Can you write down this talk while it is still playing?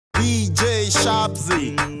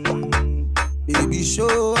Shabsy. Baby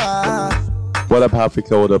show. What up,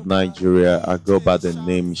 Africa? What up, Nigeria? I go by the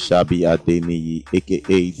name Shabi Adeniyi,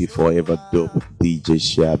 aka the Forever Dope DJ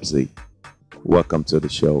Shabsy. Welcome to the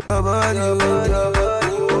show.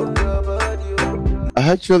 I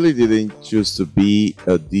actually didn't choose to be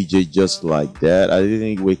a DJ just like that. I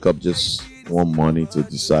didn't wake up just one morning to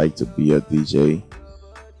decide to be a DJ.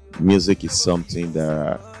 Music is something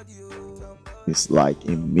that is like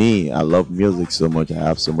in me. I love music so much. I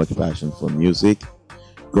have so much passion for music.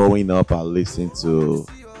 Growing up, I listened to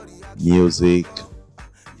music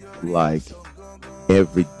like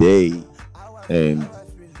every day, and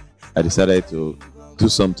I decided to do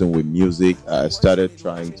something with music. I started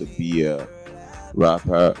trying to be a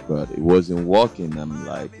rapper, but it wasn't working. I'm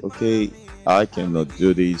like, okay, I cannot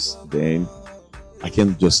do this. Then I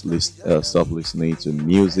can just stop listening to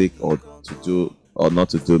music or not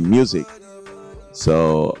to do music.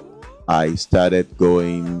 So I started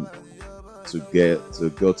going to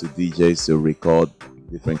go to DJs to record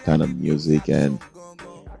different kind of music, and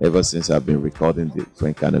ever since I've been recording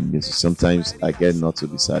different kind of music. Sometimes I get not to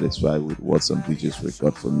be satisfied with what some DJs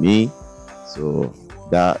record for me, so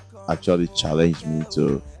that actually challenged me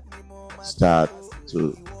to start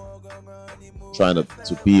to trying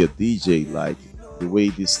to be a DJ. Like the way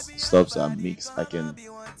these stuffs are mixed, I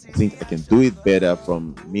think I can do it better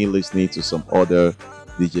from me listening to some other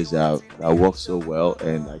DJs that work so well,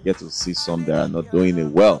 and I get to see some that are not doing it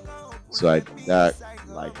well. So that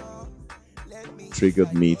like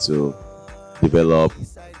triggered me to develop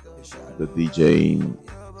the DJing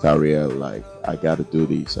career. Like I gotta do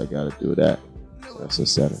this, I gotta do that. So that's a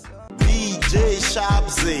setup. DJ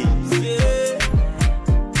Shabsy.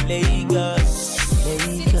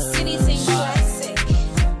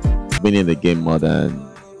 Been in the game more than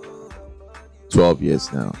 12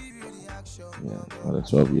 years now. Yeah, more than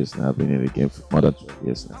 12 years now. I've been in the game for more than 12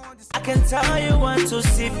 years now. I can tell you want to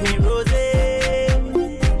sip me rose,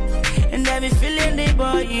 and I be feeling the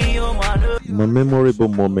boy you want. My memorable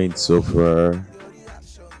moment so far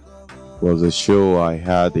was a show I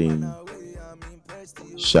had in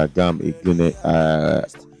Shagam.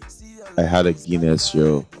 I had a Guinness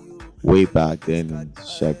show way back then in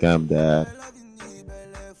Shagam that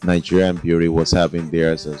Nigerian Beauty was having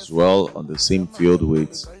theirs as well on the same field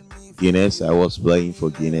with Guinness. I was playing for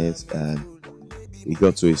Guinness, and it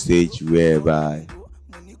got to a stage whereby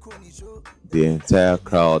the entire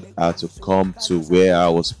crowd had to come to where I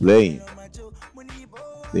was playing.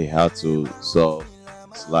 They had to, so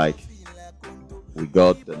it's like we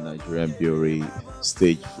got the Nigerian Beauty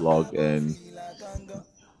stage vlog, and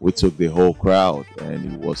we took the whole crowd,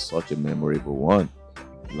 and it was such a memorable one.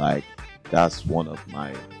 Like that's one of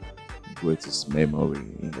my greatest memory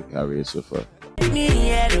in the career so far.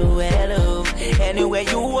 Anywhere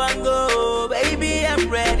you want go, baby, I'm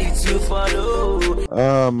ready to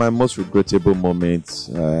follow. My most regrettable moment,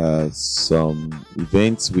 some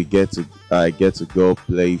events I get to go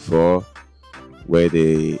play for, where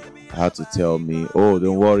they had to tell me, oh,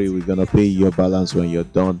 don't worry, we're gonna pay your balance when you're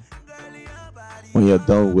done. When you're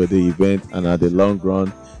done with the event, and at the long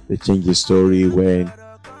run, they change the story when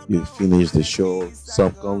you finish the show.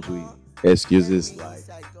 Some comes with excuses like,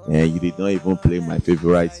 and you did not even play my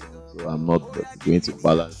favorite song, so I'm not going to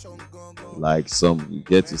balance. Like some you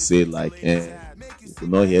get to say like, you could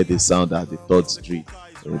not hear the sound at the third street,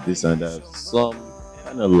 this and that. Some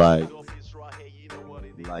kind of like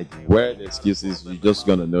weird excuses. You're just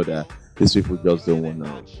gonna know that these people just don't want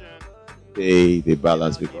to pay the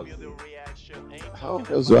balance, because how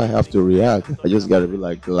else do I have to react? I just gotta be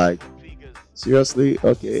like seriously,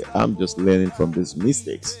 okay, I'm just learning from these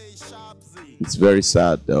mistakes. It's very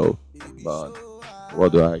sad though, but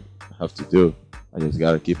what do I have to do? I just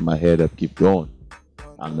gotta keep my head up, keep going,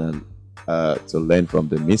 and then to learn from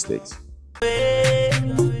the mistakes. I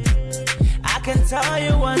can tell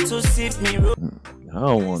you want to sip me rose. I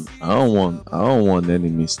don't want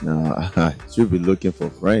enemies now. I should be looking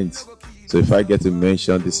for friends. So if I get to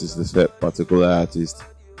mention this is the particular artist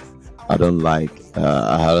I don't like,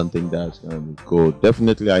 I don't think that's gonna be cool.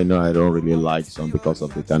 Definitely, I know I don't really like some because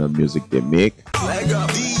of the kind of music they make.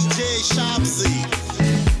 DJ Shabsy.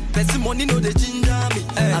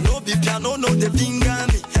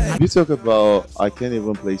 You talk about I can't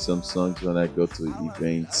even play some songs when I go to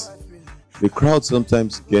events. The crowd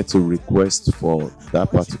sometimes get to request for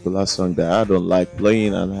that particular song that I don't like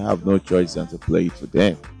playing, and I have no choice than to play it for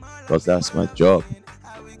them, because that's my job.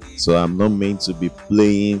 So I'm not meant to be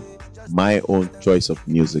playing my own choice of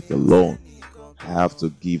music alone. I have to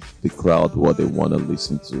give the crowd what they want to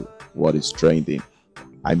listen to, what is trending.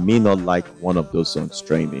 I may not like one of those songs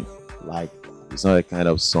trending, like It's not a kind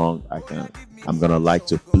of song I'm gonna like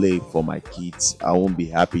to play for my kids. I won't be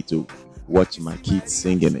happy to watch my kids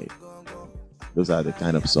singing it. Those are the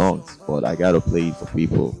kind of songs, but I gotta play it for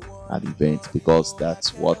people at events because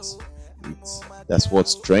that's what's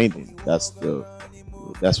trending. That's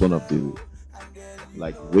one of the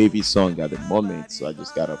like wavy song at the moment. So I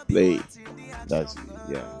just gotta play. That's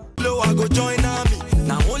yeah. I go join army.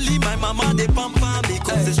 Now only my mama they pamper me.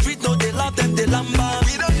 Cause the street know they love them, they lamba.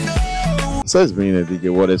 We don't know. Besides being a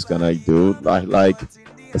DJ, what else can I do? Like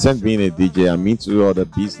besides being a DJ, I'm into other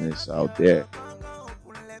business out there.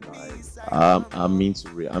 I'm into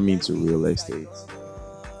real estate,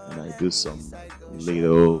 and I do some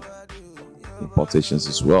little importations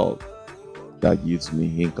as well. That gives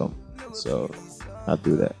me income, so I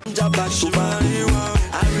do that.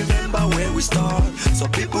 I remember where we start. So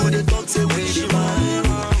people they don't say we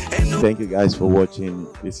Thank you guys for watching.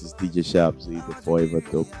 This is DJ Shabsy, the forever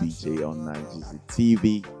dope DJ on Nigezie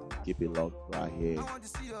TV. Keep it locked right here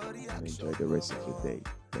and enjoy the rest of your day.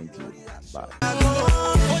 Thank you. Bye.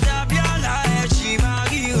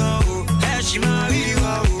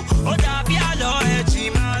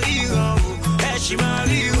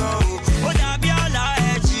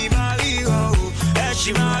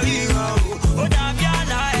 She